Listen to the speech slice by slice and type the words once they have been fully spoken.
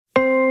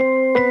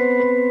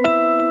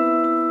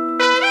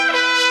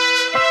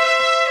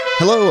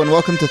Hello and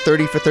welcome to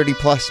 30 for 30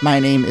 Plus. My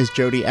name is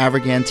Jody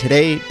Avirgan.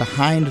 Today,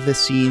 behind the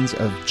scenes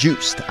of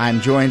Juiced,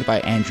 I'm joined by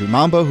Andrew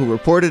Mambo, who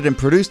reported and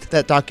produced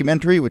that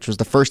documentary, which was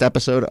the first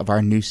episode of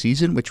our new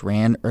season, which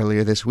ran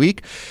earlier this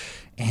week.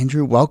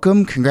 Andrew,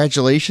 welcome.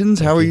 Congratulations.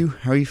 How are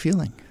you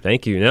feeling?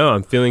 Thank you. No,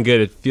 I'm feeling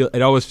good.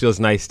 It always feels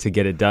nice to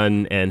get it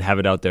done and have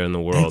it out there in the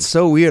world. It's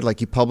so weird.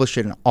 Like, you publish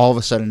it and all of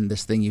a sudden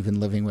this thing you've been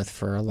living with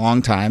for a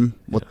long time.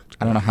 Well,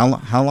 I don't know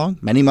how long?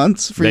 Many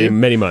months for you?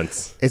 Many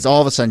months. It's all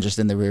of a sudden just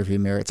in the rearview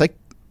mirror. It's like,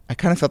 I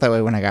kind of felt that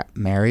way when I got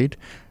married.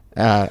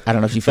 I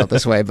don't know if you felt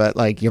this way, but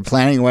like, you're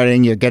planning a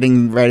wedding, you're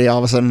getting ready all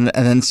of a sudden,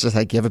 and then it's just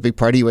like you have a big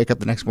party, you wake up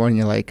the next morning,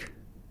 you're like,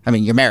 I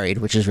mean, you're married,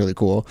 which is really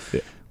cool.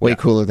 Yeah. Way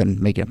cooler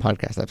than making a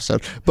podcast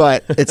episode.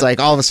 But it's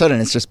like all of a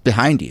sudden it's just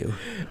behind you.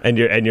 And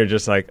you're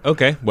just like,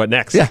 okay, what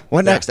next? Yeah,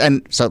 what next?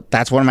 And so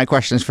that's one of my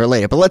questions for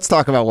later. But let's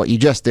talk about what you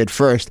just did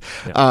first.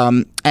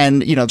 Yeah.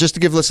 And, you know, just to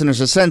give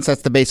listeners a sense,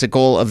 that's the basic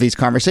goal of these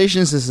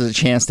conversations. This is a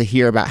chance to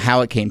hear about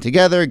how it came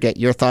together, get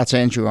your thoughts,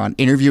 Andrew, on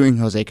interviewing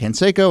Jose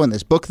Canseco and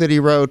this book that he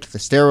wrote, the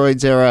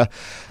steroids era.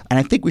 And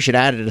I think we should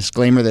add a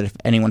disclaimer that if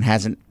anyone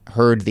hasn't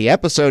heard the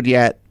episode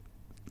yet,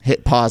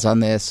 hit pause on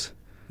this.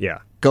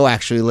 Yeah. Go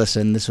actually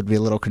listen. This would be a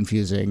little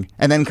confusing.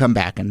 And then come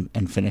back and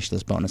finish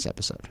this bonus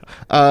episode.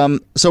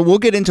 So we'll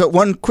get into it.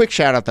 One quick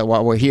shout out, though,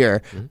 while we're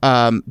here.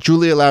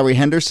 Julia Lowry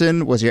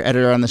Henderson was your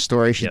editor on the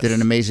story. She did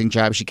an amazing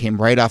job. She came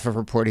right off of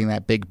reporting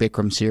that big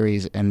Bikram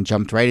series and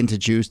jumped right into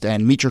Juiced.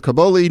 And Mitra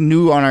Kaboli,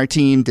 new on our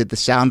team, did the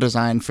sound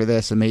design for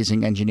this,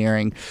 amazing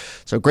engineering.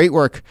 So great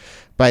work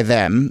by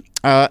them.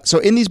 So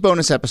in these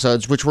bonus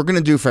episodes, which we're going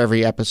to do for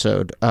every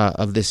episode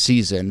of this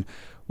season,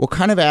 we'll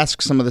kind of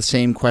ask some of the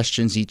same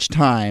questions each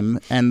time.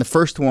 And the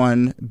first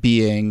one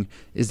being,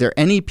 is there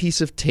any piece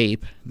of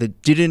tape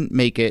that didn't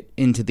make it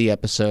into the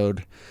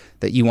episode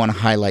that you want to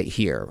highlight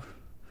here?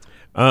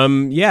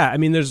 Yeah, I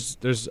mean,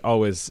 there's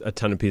always a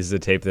ton of pieces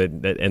of tape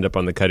that end up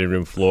on the cutting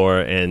room floor.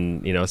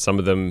 And, you know, some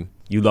of them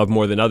you love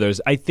more than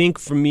others. I think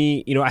for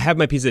me, you know, I have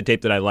my pieces of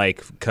tape that I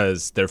like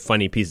because they're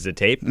funny pieces of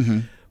tape. Mm-hmm.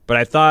 But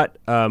I thought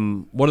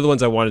one of the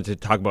ones I wanted to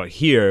talk about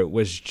here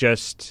was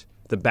just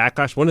the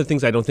backlash. One of the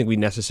things I don't think we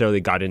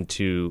necessarily got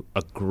into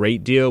a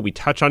great deal, we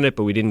touched on it,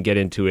 but we didn't get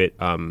into it,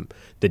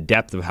 the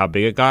depth of how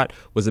big it got,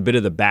 was a bit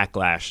of the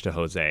backlash to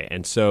Jose.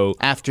 And so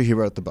After he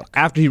wrote the book.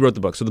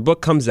 So the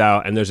book comes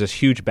out, and there's this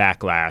huge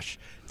backlash.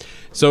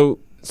 So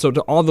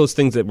to all those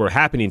things that were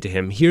happening to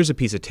him, here's a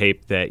piece of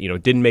tape that, you know,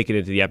 didn't make it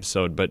into the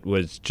episode, but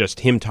was just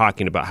him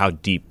talking about how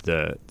deep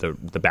the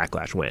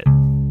backlash went.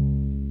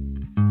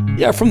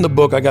 Yeah, from the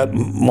book, I got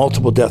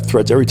multiple death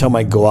threats. Every time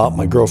I go out,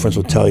 my girlfriends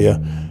will tell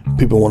you,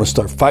 people want to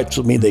start fights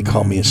with me. They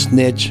call me a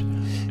snitch.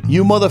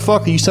 You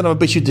motherfucker, you son of a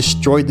bitch, you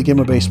destroyed the game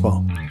of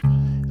baseball.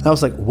 And I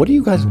was like, what are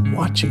you guys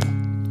watching?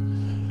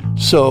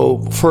 So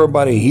for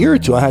about a year or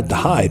two, I had to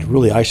hide,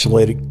 really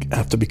isolated,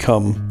 have to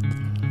become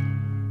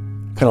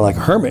kind of like a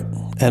hermit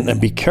and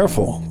be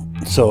careful.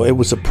 So it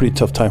was a pretty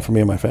tough time for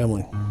me and my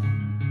family.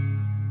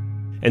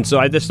 And so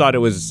I just thought it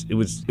was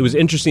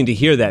interesting to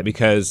hear that,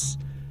 because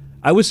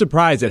I was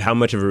surprised at how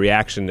much of a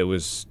reaction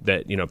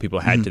that you know, people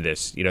had to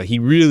this. You know, he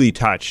really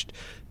touched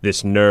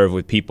this nerve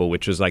with people,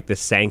 which was like the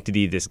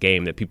sanctity of this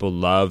game that people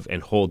love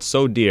and hold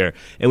so dear.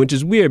 And which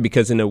is weird,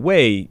 because in a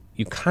way,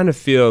 you kind of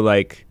feel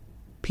like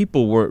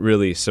people weren't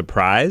really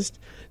surprised.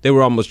 They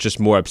were almost just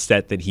more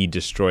upset that he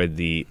destroyed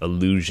the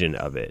illusion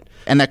of it.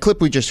 And that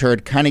clip we just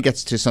heard kind of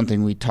gets to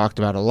something we talked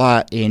about a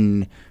lot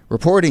in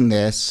reporting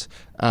this,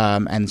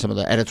 and some of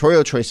the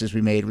editorial choices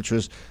we made, which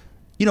was,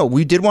 you know,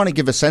 we did want to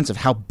give a sense of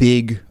how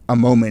big a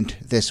moment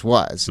this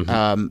was.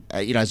 Mm-hmm.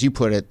 You know, as you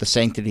put it, the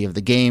sanctity of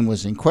the game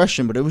was in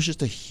question, but it was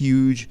just a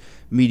huge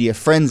media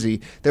frenzy.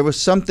 There was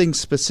something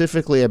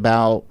specifically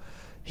about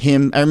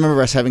him. I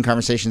remember us having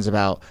conversations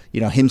about,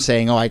 you know, him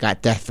saying, "Oh, I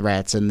got death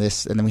threats," and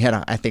this, and then we had,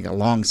 I think, a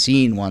long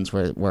scene once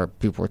where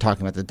people were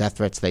talking about the death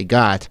threats they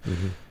got.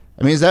 Mm-hmm.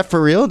 I mean, is that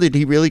for real? Did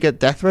he really get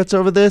death threats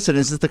over this? And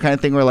is this the kind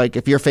of thing where, like,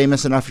 if you're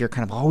famous enough, you're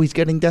kind of always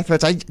getting death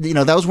threats? You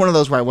know, that was one of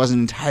those where I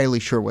wasn't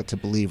entirely sure what to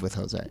believe with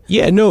Jose.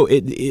 Yeah, no,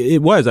 it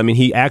was. I mean,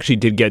 he actually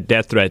did get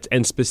death threats,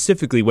 and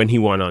specifically when he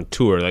went on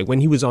tour. Like, when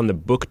he was on the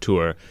book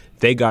tour,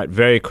 they got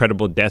very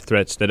credible death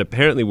threats that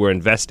apparently were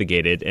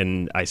investigated,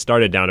 and I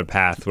started down a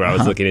path where I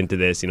was looking into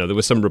this. You know, there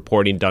was some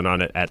reporting done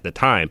on it at the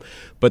time,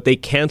 but they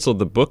canceled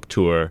the book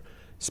tour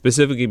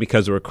specifically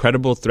because there were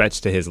credible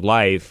threats to his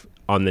life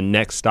on the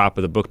next stop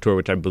of the book tour,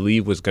 which I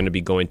believe was going to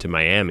be going to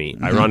Miami,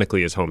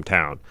 ironically his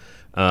hometown.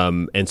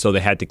 And so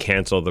they had to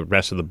cancel the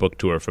rest of the book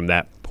tour from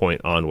that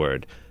point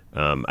onward.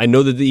 I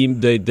know that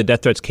the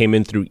death threats came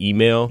in through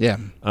email. Yeah.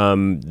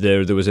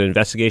 There was an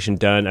investigation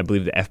done. I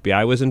believe the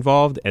FBI was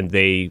involved, and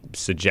they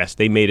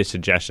made a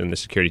suggestion. The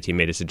security team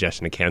made a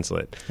suggestion to cancel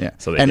it. Yeah.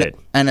 So they did.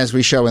 And as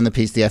we show in the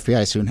piece, the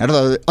FBI soon had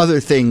other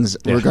things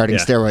regarding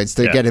steroids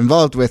to get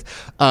involved with.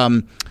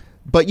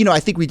 But, you know, I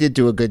think we did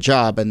do a good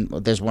job, and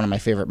there's one of my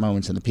favorite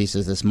moments in the piece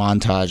is this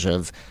montage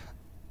of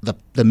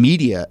the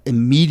media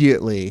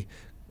immediately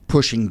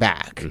pushing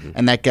back. Mm-hmm.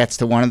 And that gets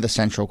to one of the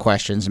central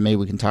questions, and maybe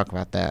we can talk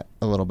about that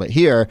a little bit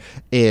here,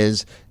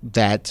 is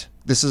that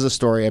this is a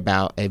story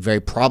about a very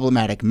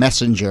problematic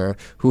messenger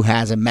who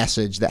has a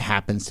message that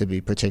happens to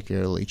be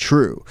particularly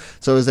true.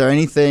 So is there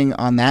anything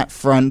on that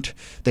front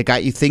that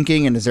got you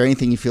thinking, and is there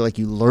anything you feel like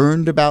you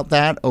learned about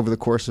that over the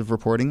course of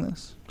reporting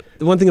this?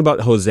 The one thing about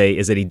Jose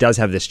is that he does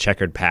have this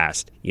checkered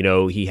past. You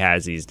know, he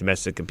has these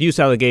domestic abuse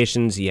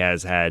allegations. He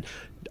has had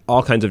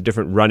all kinds of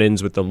different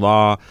run-ins with the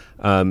law.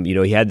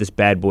 He had this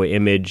bad boy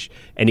image,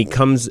 and he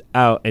comes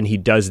out and he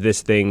does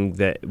this thing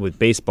that with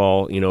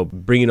baseball,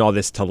 bringing all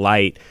this to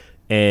light,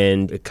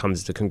 and it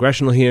comes to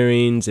congressional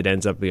hearings. It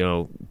ends up,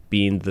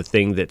 being the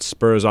thing that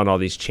spurs on all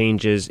these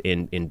changes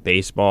in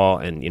baseball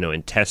and,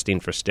 in testing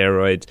for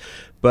steroids.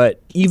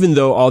 But even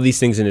though all these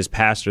things in his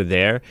past are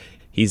there,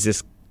 he's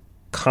this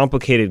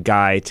complicated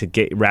guy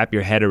to wrap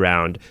your head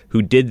around,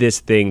 who did this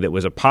thing that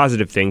was a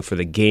positive thing for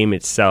the game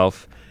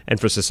itself and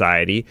for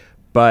society,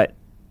 but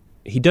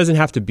he doesn't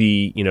have to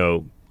be,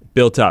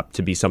 built up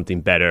to be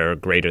something better or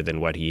greater than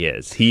what he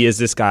is. He is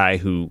this guy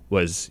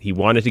he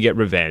wanted to get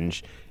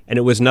revenge, and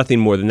it was nothing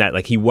more than that.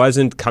 Like, he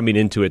wasn't coming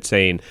into it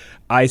saying,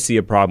 I see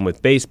a problem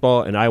with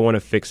baseball and I want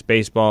to fix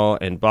baseball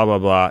and blah, blah,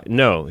 blah.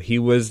 No, he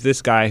was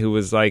this guy who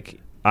was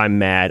like, I'm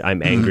mad,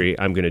 I'm angry,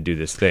 I'm going to do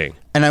this thing.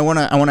 And I want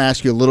to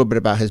ask you a little bit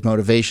about his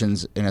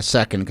motivations in a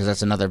second, because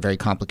that's another very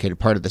complicated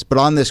part of this. But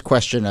on this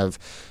question of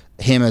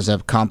him as a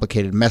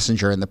complicated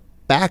messenger and the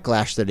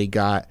backlash that he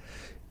got,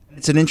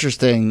 it's an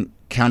interesting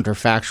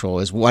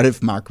counterfactual is, what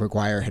if Mark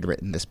McGwire had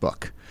written this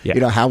book?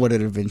 Yeah. How would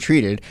it have been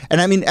treated?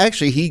 And I mean,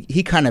 actually,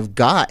 he kind of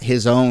got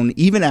his own,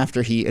 even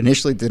after he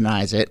initially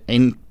denies it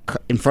in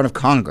front of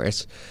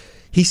Congress,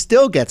 he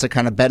still gets a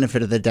kind of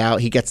benefit of the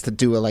doubt. He gets to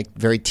do a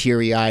very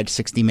teary-eyed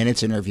 60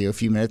 Minutes interview a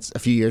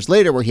few years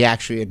later, where he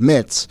actually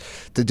admits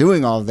to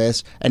doing all of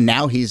this, and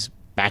now he's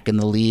back in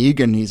the league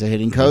and he's a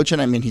hitting coach.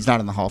 And I mean, he's not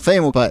in the Hall of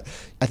Fame, but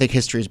I think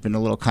history's been a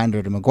little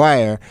kinder to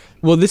McGwire.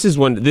 Well, this is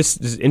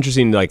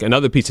interesting. Like,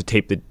 another piece of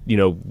tape that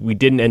we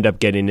didn't end up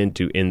getting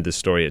into in the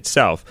story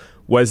itself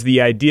was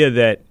the idea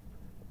that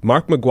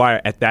Mark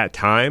McGwire at that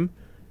time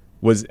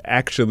was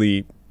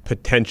actually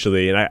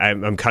potentially, and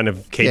I'm kind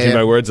of caging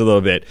my words a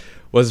little bit,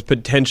 was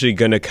potentially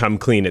going to come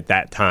clean at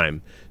that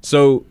time.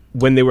 So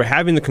when they were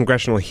having the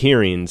congressional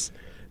hearings,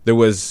 there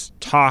was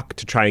talk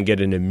to try and get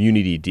an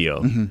immunity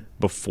deal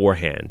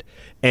beforehand.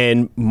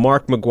 And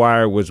Mark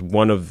McGwire was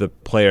one of the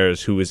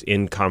players who was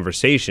in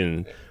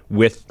conversation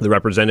with the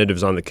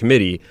representatives on the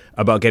committee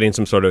about getting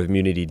some sort of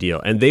immunity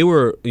deal. And they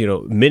were,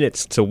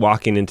 minutes to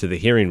walking into the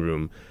hearing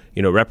room.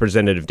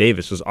 Representative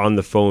Davis was on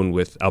the phone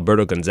with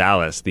Alberto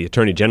Gonzalez, the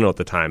attorney general at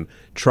the time,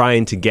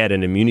 trying to get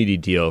an immunity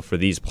deal for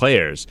these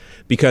players,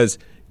 because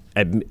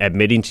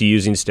admitting to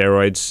using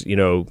steroids,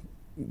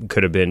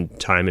 could have been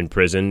time in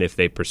prison if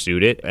they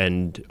pursued it,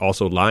 and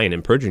also lying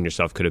and perjuring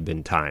yourself could have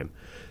been time.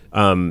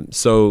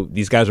 So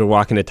these guys were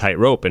walking a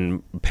tightrope,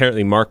 and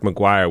apparently Mark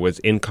McGwire was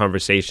in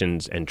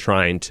conversations and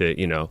trying to,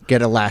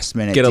 get a last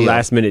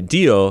minute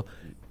deal.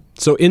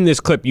 So in this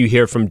clip, you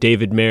hear from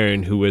David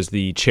Marin, who was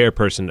the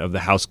chairperson of the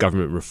House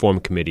Government Reform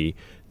Committee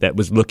that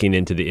was looking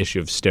into the issue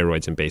of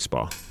steroids in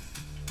baseball.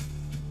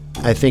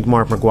 I think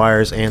Mark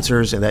McGwire's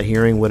answers in that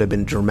hearing would have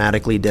been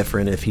dramatically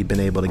different if he'd been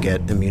able to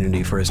get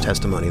immunity for his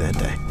testimony that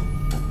day.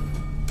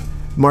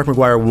 Mark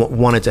McGwire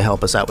wanted to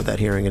help us out with that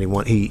hearing,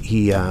 and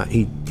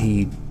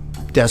he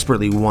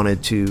desperately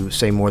wanted to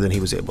say more than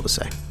he was able to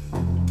say.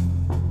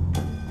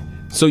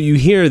 So you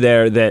hear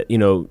there that,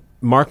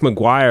 Mark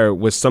McGwire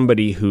was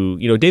somebody who,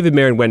 David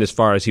Marin went as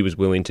far as he was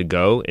willing to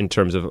go in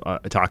terms of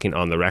talking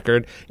on the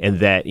record, and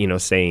that,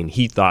 saying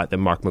he thought that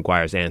Mark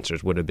McGwire's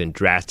answers would have been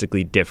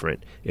drastically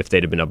different if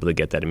they'd have been able to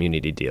get that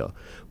immunity deal,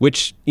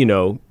 which,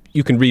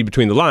 you can read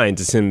between the lines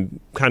as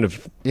him kind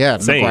of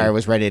saying, McGwire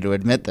was ready to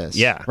admit this.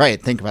 Yeah.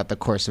 Right. Think about the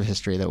course of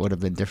history that would have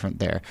been different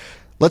there.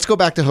 Let's go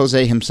back to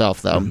Jose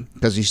himself, though,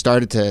 because you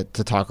started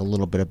to talk a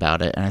little bit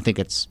about it, and I think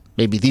it's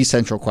maybe the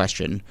central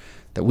question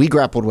that we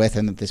grappled with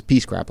and that this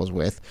piece grapples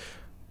with,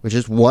 which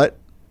is what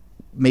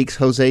makes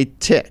Jose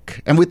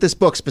tick? And with this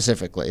book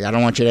specifically. I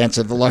don't want you to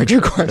answer the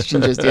larger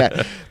question just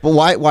yet. But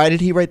why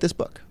did he write this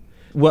book?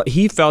 Well,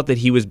 he felt that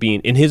he was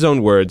being, in his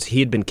own words,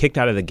 he had been kicked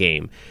out of the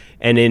game.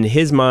 And in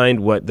his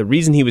mind, the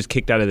reason he was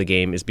kicked out of the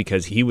game is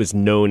because he was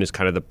known as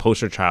kind of the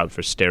poster child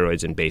for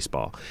steroids in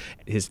baseball.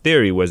 His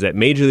theory was that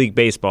Major League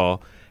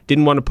Baseball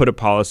didn't want to put a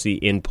policy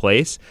in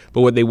place,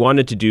 but what they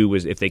wanted to do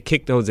was, if they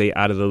kicked Jose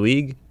out of the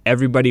league,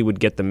 everybody would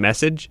get the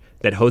message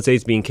that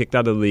Jose's being kicked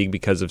out of the league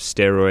because of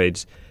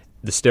steroids.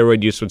 The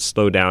steroid use would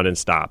slow down and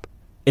stop.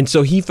 And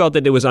so he felt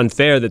that it was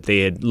unfair that they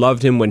had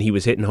loved him when he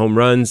was hitting home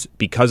runs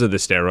because of the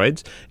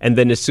steroids. And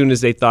then as soon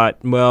as they thought,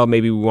 well,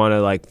 maybe we want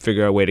to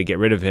figure out a way to get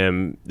rid of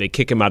him, they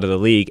kick him out of the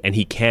league and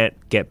he can't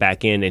get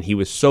back in. And he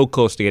was so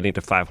close to getting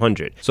to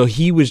 500. So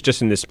he was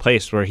just in this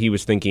place where he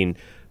was thinking,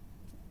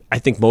 I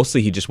think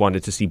mostly he just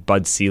wanted to see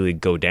Bud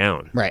Selig go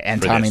down. Right,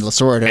 and Tommy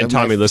Lasorda. And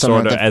Tommy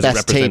Lasorda as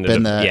best tape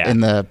representative. in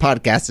the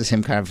podcast is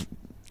him kind of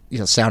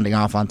sounding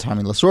off on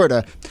Tommy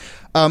Lasorda.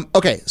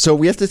 Okay, so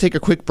we have to take a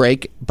quick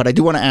break, but I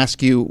do want to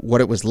ask you what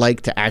it was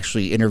like to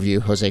actually interview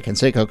Jose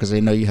Canseco, because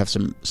I know you have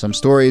some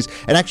stories.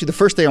 And actually, the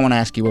first thing I want to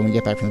ask you when we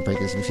get back from the break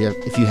is if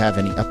you have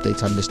any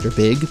updates on Mr.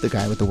 Big, the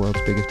guy with the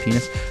world's biggest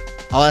penis.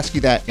 I'll ask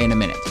you that in a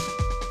minute.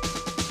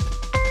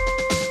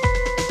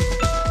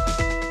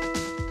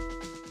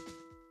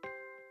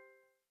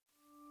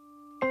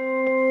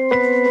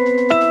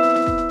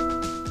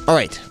 All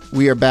right,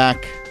 we are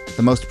back.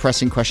 The most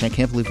pressing question. I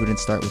can't believe we didn't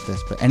start with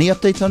this, but any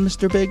updates on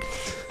Mr. Big?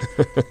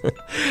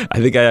 I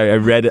think I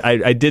read.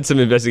 I did some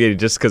investigating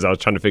just because I was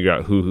trying to figure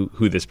out who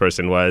this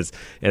person was,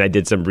 and I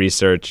did some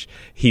research.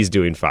 He's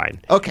doing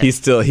fine. Okay,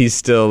 he's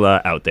still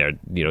out there,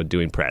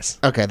 doing press.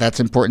 Okay,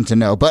 that's important to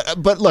know.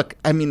 But look,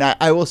 I mean,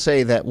 I will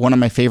say that one of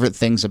my favorite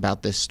things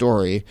about this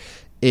story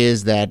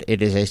is that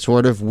it is a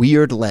sort of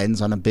weird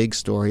lens on a big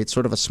story. It's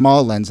sort of a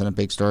small lens on a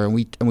big story,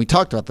 and we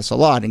talked about this a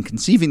lot. In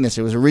conceiving this,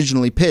 it was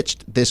originally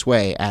pitched this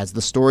way, as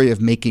the story of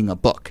making a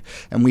book,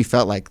 and we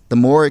felt like the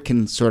more it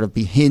can sort of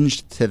be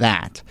hinged to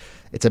that,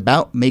 it's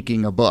about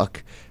making a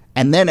book,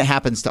 and then it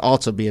happens to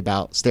also be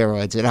about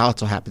steroids. It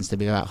also happens to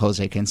be about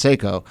Jose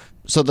Canseco.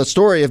 So the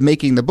story of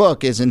making the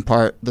book is in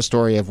part the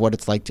story of what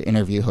it's like to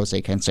interview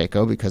Jose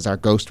Canseco, because our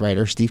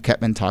ghostwriter, Steve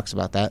Ketman, talks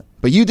about that.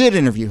 But you did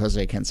interview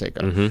Jose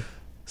Canseco. Mm-hmm.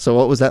 So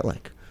what was that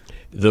like?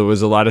 There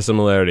was a lot of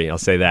similarity, I'll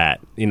say that.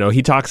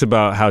 He talks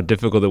about how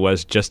difficult it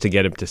was just to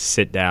get him to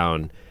sit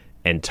down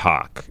and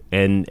talk.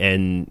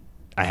 And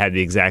I had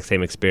the exact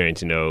same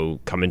experience,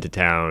 come into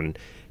town.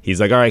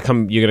 He's like, all right,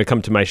 you're going to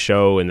come to my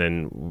show, and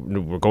then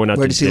we're going out to dinner.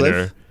 Where does he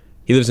live?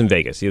 He lives in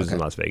Vegas. He lives in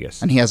Las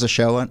Vegas. And he has a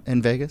show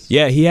in Vegas?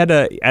 Yeah,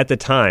 at the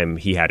time,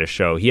 he had a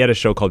show. He had a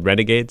show called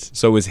Renegades.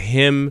 So it was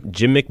him,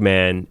 Jim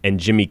McMahon, and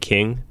Jimmy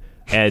King.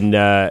 And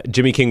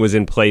Jimmy King was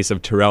in place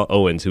of Terrell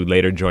Owens, who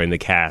later joined the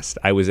cast.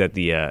 I was at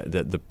the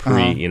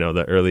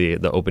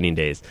the opening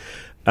days.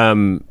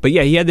 But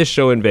yeah, he had this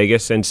show in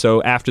Vegas, and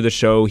so after the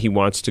show, he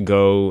wants to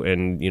go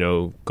and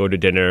go to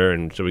dinner,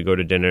 and so we go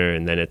to dinner,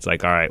 and then it's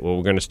like, all right, well,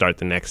 we're going to start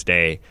the next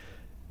day.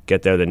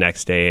 Get there the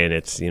next day, and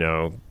it's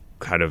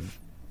kind of,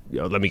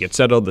 let me get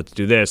settled. Let's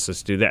do this.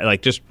 Let's do that.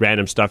 Like just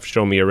random stuff.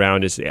 Show me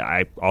around.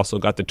 I also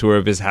got the tour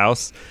of his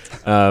house,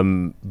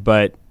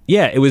 but.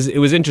 Yeah, it was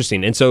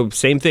interesting. And so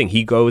same thing.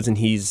 He goes and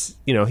he's,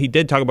 he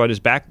did talk about his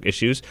back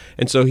issues.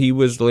 And so he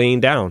was laying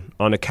down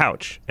on a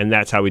couch. And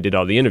that's how we did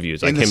all the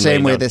interviews. In the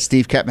same way that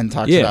Steve Ketman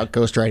talks about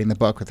ghostwriting the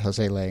book with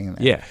Jose laying in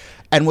there. Yeah.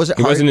 And was it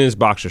hard? He wasn't in his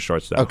boxer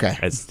shorts, though, okay.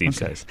 as Steve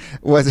says.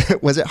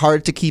 Was it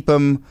hard to keep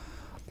him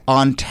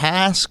on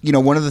task?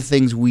 One of the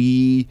things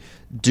we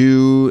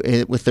do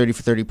with 30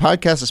 for 30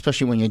 podcasts,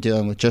 especially when you're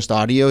dealing with just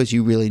audio, is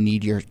you really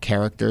need your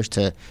characters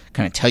to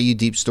kind of tell you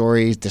deep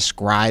stories,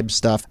 describe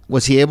stuff.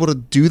 Was he able to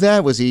do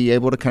that? Was he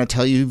able to kind of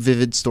tell you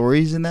vivid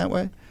stories in that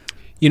way?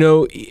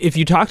 If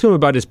you talk to him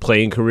about his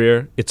playing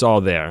career, it's all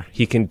there.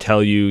 He can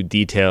tell you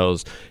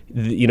details.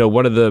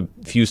 One of the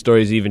few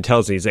stories he even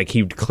tells me is like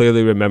he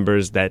clearly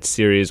remembers that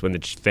series when the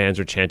fans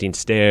were chanting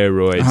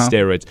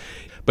steroids.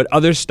 But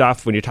other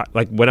stuff, when you talk,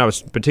 like when I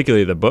was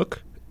particularly the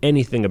book,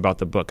 anything about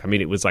the book. I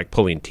mean, it was like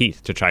pulling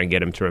teeth to try and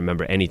get him to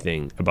remember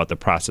anything about the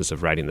process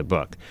of writing the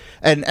book.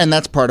 And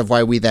that's part of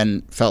why we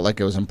then felt like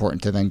it was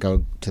important to then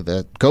go to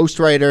the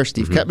ghostwriter,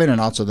 Steve Ketman,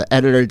 and also the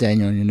editor,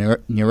 Daniel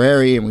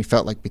Nureri, and we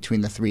felt like between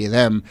the three of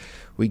them,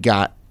 we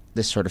got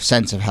this sort of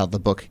sense of how the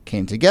book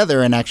came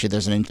together. And actually,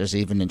 there's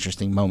even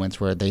interesting moments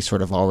where they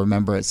sort of all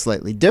remember it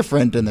slightly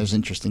different, and there's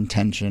interesting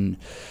tension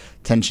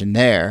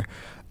there.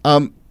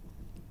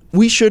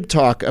 We should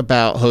talk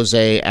about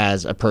Jose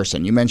as a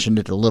person. You mentioned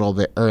it a little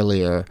bit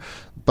earlier,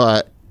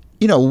 but,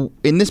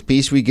 in this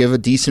piece, we give a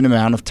decent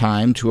amount of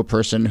time to a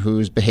person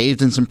who's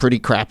behaved in some pretty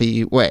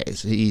crappy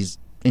ways. He's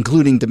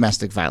including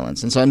domestic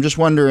violence. And so I'm just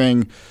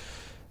wondering,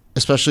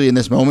 especially in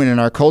this moment in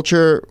our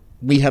culture,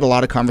 we had a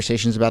lot of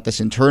conversations about this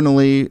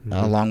internally,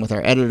 along with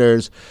our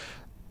editors.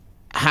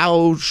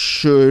 How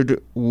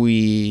should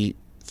we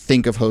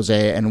think of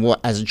Jose, and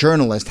what, as a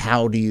journalist,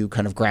 how do you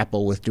kind of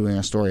grapple with doing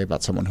a story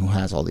about someone who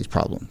has all these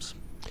problems?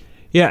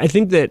 Yeah, I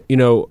think that,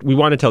 we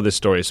want to tell this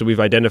story. So we've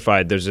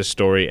identified there's this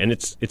story, and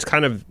it's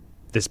kind of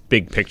this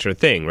big picture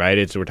thing,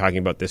 right? We're talking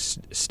about this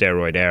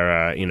steroid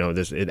era,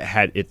 it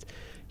had its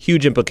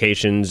huge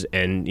implications,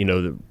 and,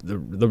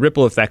 the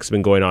ripple effects have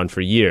been going on for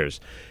years.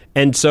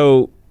 And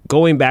so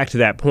going back to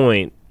that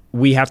point,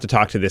 we have to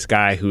talk to this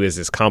guy who is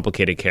this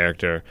complicated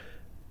character.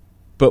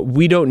 But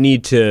we don't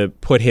need to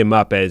put him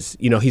up as,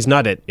 he's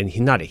not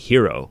a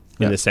hero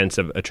in the sense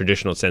of a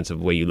traditional sense of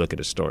the way you look at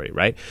a story,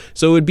 right?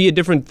 So it would be a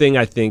different thing,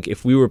 I think,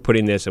 if we were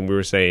putting this and we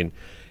were saying,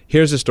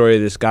 here's a story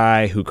of this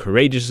guy who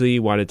courageously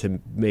wanted to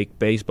make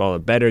baseball a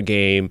better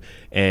game,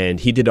 and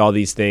he did all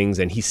these things,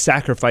 and he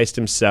sacrificed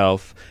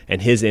himself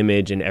and his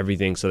image and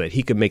everything so that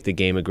he could make the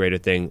game a greater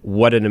thing.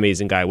 What an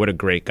amazing guy. What a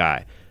great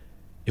guy.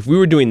 If we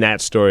were doing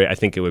that story, I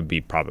think it would be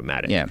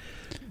problematic. Yeah.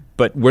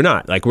 But we're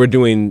not. Like, we're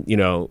doing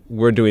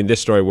this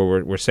story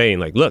where we're saying,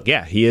 like, look,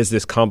 yeah, he is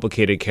this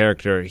complicated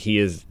character. He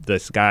is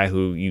this guy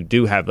who you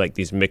do have, like,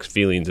 these mixed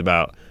feelings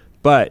about.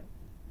 But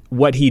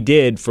what he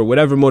did, for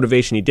whatever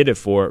motivation he did it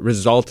for,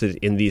 resulted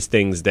in these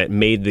things that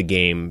made the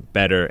game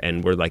better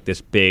and were like this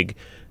big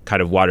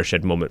kind of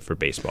watershed moment for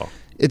baseball.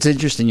 It's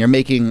interesting. You're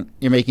making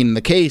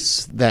the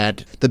case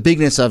that the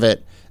bigness of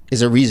it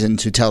is a reason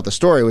to tell the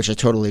story, which I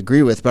totally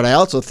agree with. But I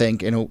also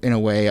think, in a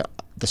way,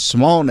 the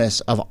smallness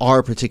of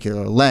our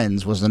particular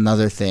lens was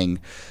another thing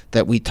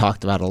that we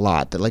talked about a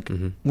lot.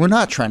 That we're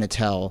not trying to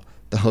tell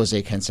the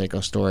Jose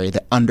Canseco story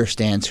that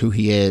understands who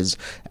he is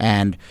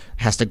and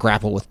has to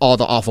grapple with all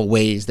the awful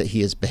ways that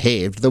he has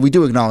behaved. Though we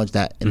do acknowledge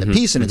that in the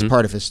piece, and it's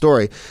part of his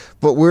story.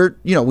 But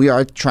we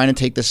are trying to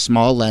take this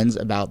small lens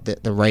about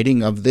the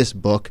writing of this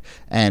book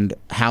and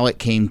how it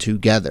came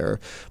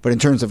together. But in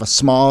terms of a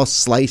small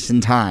slice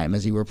in time,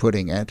 as you were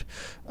putting it,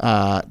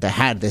 that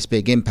had this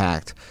big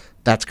impact,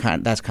 that's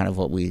kind of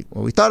what we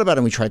thought about,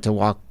 and we tried to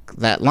walk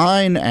that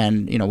line.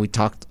 And we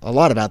talked a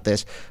lot about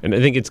this. And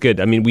I think it's good.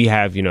 I mean, we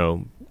have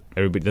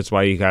everybody. That's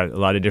why you got a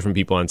lot of different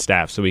people on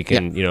staff, so we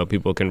can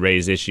people can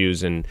raise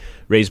issues and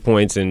raise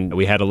points. And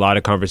we had a lot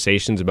of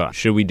conversations about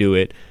should we do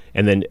it,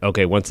 and then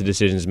once the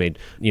decision is made,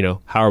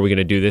 how are we going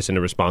to do this in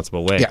a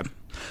responsible way? Yeah.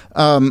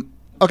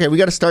 Okay, we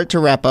got to start to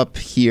wrap up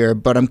here,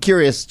 but I'm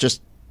curious.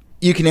 Just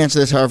you can answer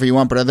this however you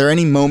want. But are there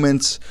any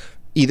moments,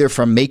 either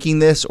from making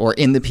this or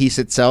in the piece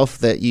itself,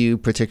 that you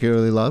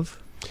particularly love?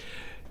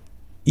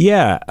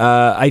 Yeah,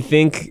 I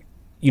think.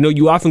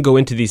 You often go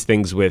into these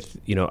things with,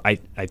 I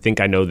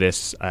think I know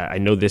this,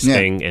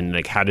 thing,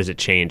 and how does it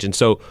change? And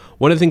so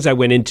one of the things I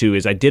went into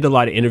is I did a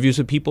lot of interviews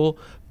with people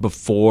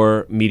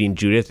before meeting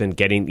Judith and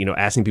getting,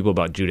 asking people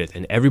about Judith.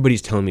 And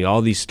everybody's telling me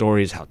all these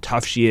stories, how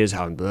tough she is,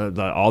 how blah,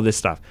 blah, all this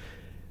stuff.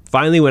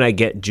 Finally, when I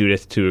get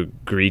Judith to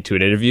agree to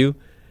an interview,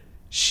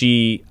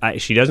 she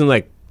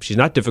doesn't she's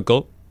not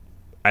difficult.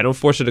 I don't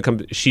force her to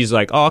come. She's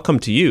like, oh, I'll come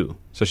to you.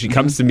 So she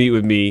comes to meet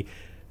with me.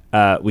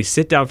 We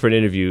sit down for an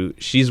interview.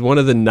 She's one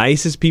of the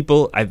nicest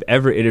people I've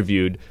ever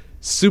interviewed.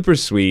 Super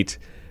sweet.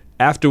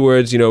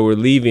 Afterwards, we're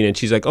leaving, and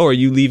she's like, "Oh, are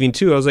you leaving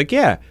too?" I was like,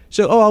 "Yeah."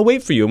 So, I'll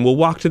wait for you, and we'll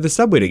walk to the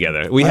subway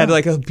together. We had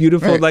a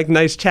beautiful,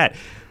 nice chat.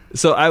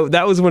 So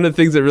that was one of the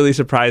things that really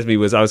surprised me.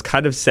 Was I was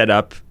kind of set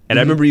up, and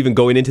I remember even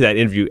going into that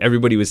interview,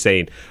 everybody was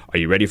saying, "Are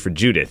you ready for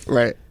Judith?"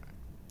 Right.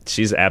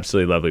 She's an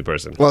absolutely lovely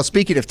person. Well,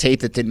 speaking of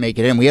tape that didn't make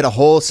it in, we had a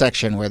whole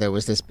section where there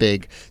was this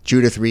big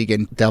Judith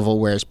Regan Devil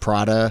Wears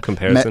Prada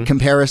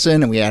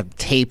comparison, and we had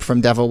tape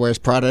from Devil Wears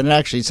Prada, and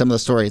actually some of the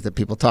stories that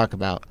people talk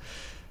about.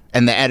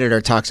 And the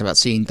editor talks about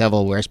seeing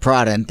Devil Wears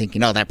Prada and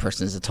thinking, oh, that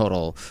person is a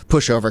total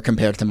pushover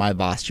compared to my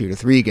boss,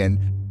 Judith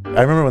Regan.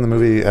 I remember when the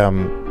movie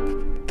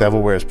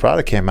Devil Wears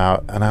Prada came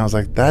out, and I was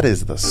like, that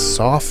is the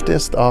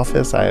softest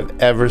office I have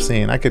ever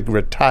seen. I could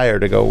retire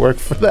to go work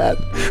for that.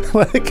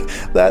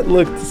 That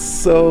looked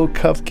so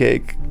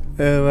cupcake.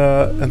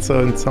 And so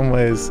in some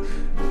ways,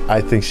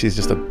 I think she's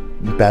just a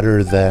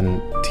better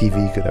than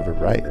TV could ever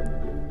write.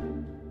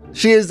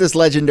 She is this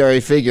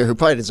legendary figure who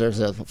probably deserves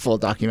a full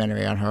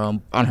documentary on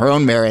her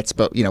own merits,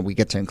 but we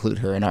get to include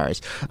her in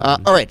ours.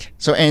 All right,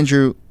 so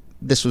Andrew,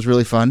 this was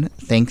really fun.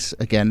 Thanks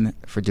again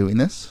for doing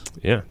this.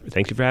 Yeah,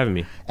 thank you for having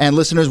me. And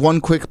listeners, one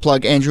quick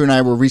plug. Andrew and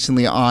I were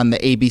recently on the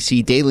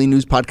ABC Daily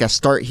News podcast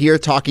Start Here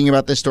talking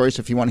about this story.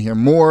 So if you want to hear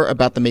more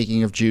about the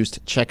making of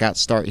Juiced, check out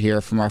Start Here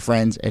from our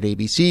friends at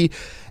ABC.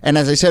 And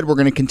as I said, we're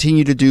going to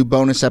continue to do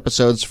bonus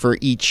episodes for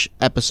each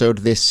episode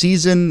this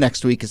season.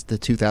 Next week is the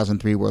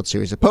 2003 World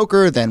Series of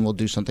Poker. Then we'll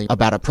do something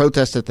about a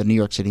protest at the New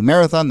York City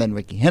Marathon. Then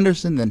Ricky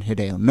Henderson. Then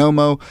Hideo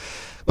Nomo.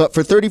 But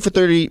for 30 for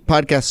 30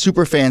 podcast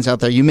super fans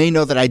out there, you may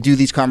know that I do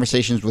these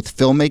conversations with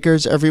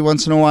filmmakers every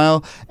once in a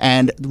while,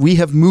 and we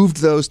have moved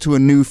those to a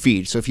new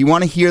feed. So if you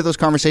want to hear those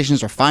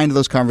conversations or find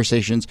those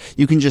conversations,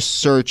 you can just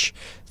search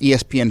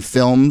ESPN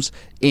Films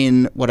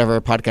in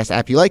whatever podcast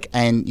app you like,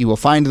 and you will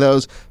find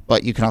those,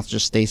 but you can also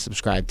just stay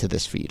subscribed to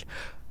this feed.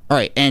 All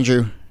right,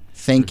 Andrew,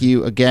 thank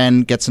you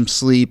again. Get some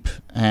sleep.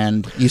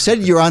 And you said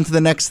you're on to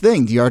the next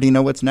thing. Do you already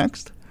know what's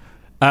next?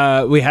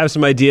 We have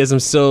some ideas.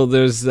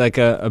 There's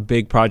a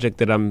big project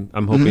that I'm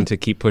hoping to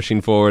keep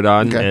pushing forward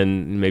on,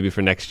 and maybe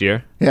for next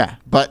year. Yeah,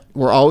 but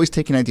we're always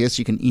taking ideas, so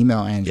you can email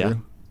Andrew.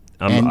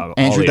 Yeah.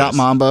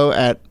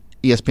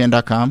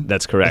 Andrew.mambo@ESPN.com.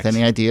 That's correct. With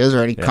any ideas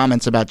or any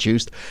comments about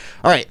Juiced.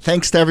 All right,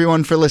 thanks to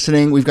everyone for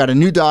listening. We've got a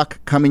new doc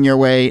coming your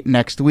way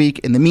next week.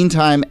 In the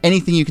meantime,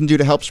 anything you can do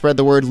to help spread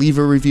the word, leave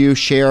a review,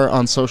 share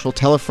on social,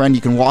 tell a friend.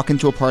 You can walk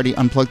into a party,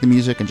 unplug the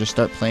music, and just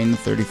start playing the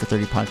 30 for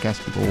 30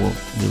 podcast. People will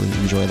really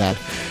enjoy that.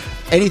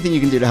 Anything you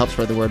can do to help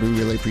spread the word, we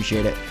really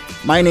appreciate it.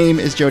 My name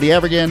is Jody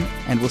Avirgan,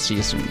 and we'll see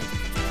you soon.